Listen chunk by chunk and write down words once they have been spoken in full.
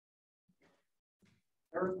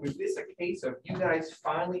Erik, was this a case of you guys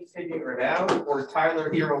finally figuring it out, or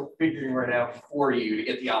Tyler Hero figuring it out for you to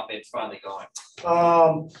get the offense finally going?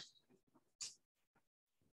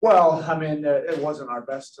 Well, I mean, it wasn't our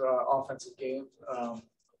best offensive game,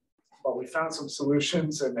 but we found some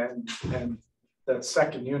solutions, and that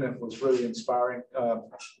second unit was really inspiring,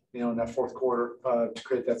 in that fourth quarter to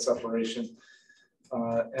create that separation.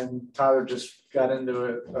 And Tyler just got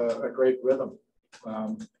into a great rhythm.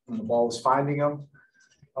 When the ball was finding him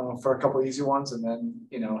for a couple of easy ones, and then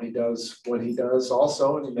he does what he does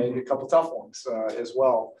also, and he made a couple tough ones as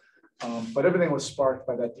well. But everything was sparked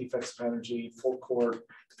by that defensive energy, full court,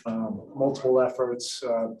 multiple efforts,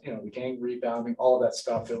 the gang rebounding, all of that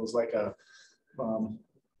stuff. It was like a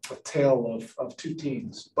tale of two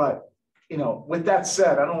teams. But with that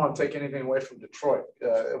said, I don't want to take anything away from Detroit.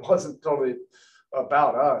 It wasn't totally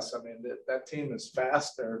about us. I mean, that team is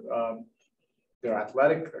fast. They're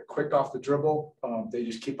athletic. They're quick off the dribble. They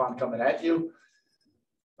just keep on coming at you.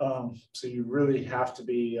 So you really have to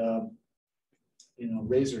be,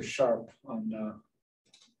 razor sharp on,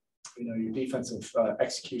 your defensive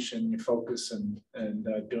execution, your focus, and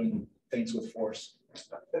doing things with force.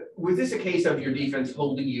 Was this a case of your defense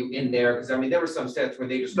holding you in there? Because, I mean, there were some sets where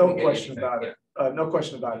they just no question about it. No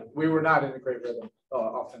question about it. We were not in a great rhythm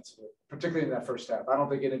offensively, particularly in that first half. I don't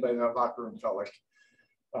think anybody in that locker room felt like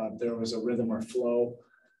there was a rhythm or flow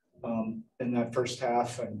in that first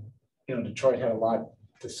half. And, Detroit had a lot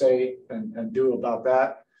to say and do about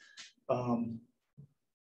that.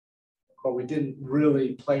 But we didn't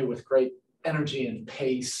really play with great energy and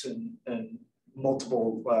pace and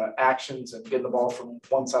multiple actions and getting the ball from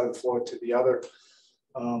one side of the floor to the other.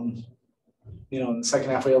 In the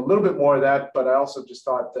second half, we had a little bit more of that, but I also just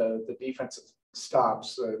thought the defensive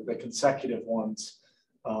stops, the consecutive ones,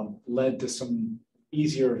 led to some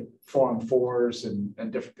easier 4-on-4s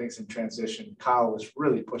and different things in transition. Kyle was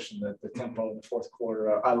really pushing the tempo in the fourth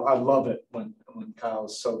quarter. I love it when Kyle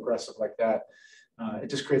is so aggressive like that. It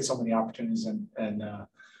just creates so many opportunities and a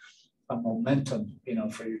momentum,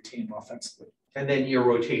 for your team offensively. And then your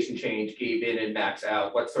rotation change, Gabe in and Max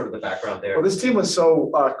out. What's sort of the background there? Well, this team was so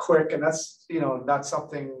quick, and that's, not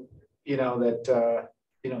something, that,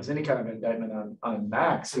 is any kind of indictment on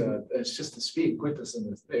Max. It's just the speed, quickness,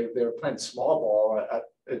 and they were playing small ball.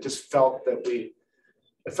 It just felt like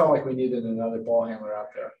we needed another ball handler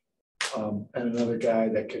out there, and another guy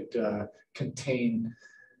that could contain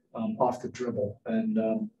off the dribble.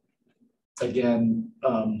 And again,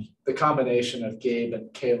 the combination of Gabe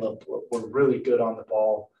and Caleb were really good on the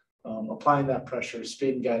ball, applying that pressure,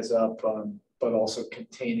 speeding guys up, but also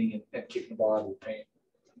containing and keeping the ball out of the paint.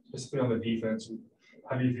 Just on the defense,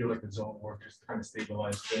 how do you feel like the zone work just to kind of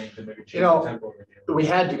stabilize things and maybe change the tempo of the game? We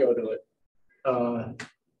had to go to it.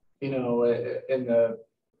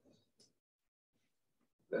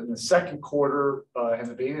 In the second quarter and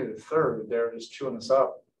the beginning of the third, they were just chewing us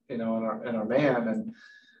up, in our man. And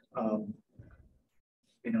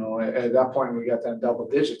at that point, we got down double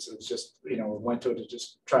digits. It was just, we went to it to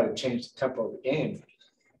just try to change the tempo of the game.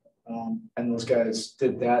 And those guys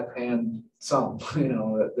did that and some,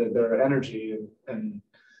 their energy and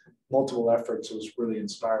multiple efforts was really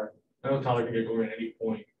inspiring. I know Tyler can get going at any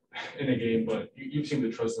point in a game, but you've seen the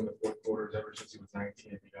trust in the fourth quarters ever since he was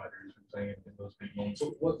 19 and he got here. He's been playing in those big moments.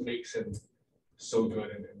 So what makes him so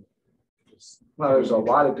good? Well, there's a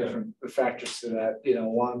lot of different factors to that.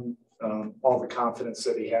 One, all the confidence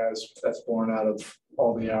that he has, that's born out of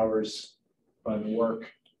all the hours and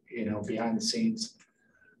work, behind the scenes.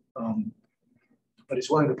 But he's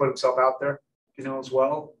willing to put himself out there, as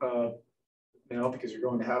well, because you're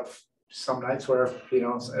going to have some nights where,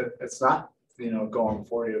 it's not, going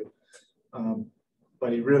for you.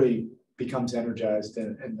 But he really becomes energized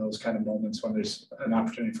in those kind of moments when there's an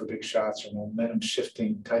opportunity for big shots or momentum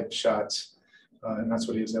shifting type shots. And that's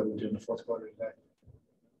what he was able to do in the fourth quarter today.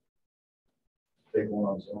 Big one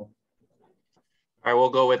on zone. All right, we'll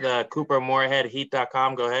go with Cooper Moorhead,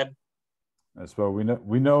 Heat.com. Go ahead. So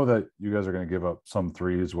we know that you guys are going to give up some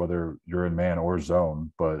threes, whether you're in man or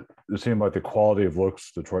zone, but it seemed like the quality of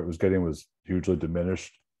looks Detroit was getting was hugely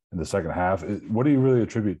diminished in the second half. What do you really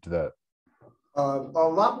attribute to that? A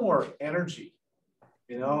lot more energy,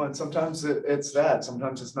 and sometimes it's that.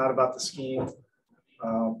 Sometimes it's not about the scheme,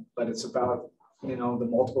 but it's about, the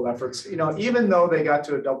multiple efforts. Even though they got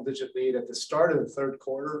to a double-digit lead at the start of the third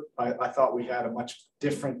quarter, I thought we had a much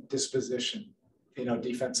different disposition,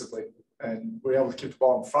 defensively. And we were able to keep the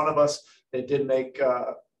ball in front of us. They did make,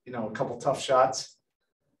 a couple tough shots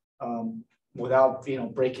without,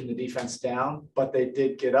 breaking the defense down. But they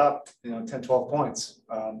did get up, 10, 12 points.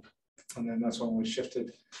 And then that's when we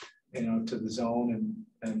shifted, to the zone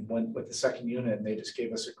and went with the second unit, and they just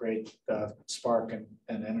gave us a great spark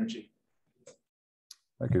and energy.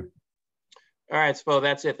 Thank you. All right, Spo,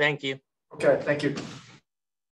 that's it. Thank you. Okay, thank you.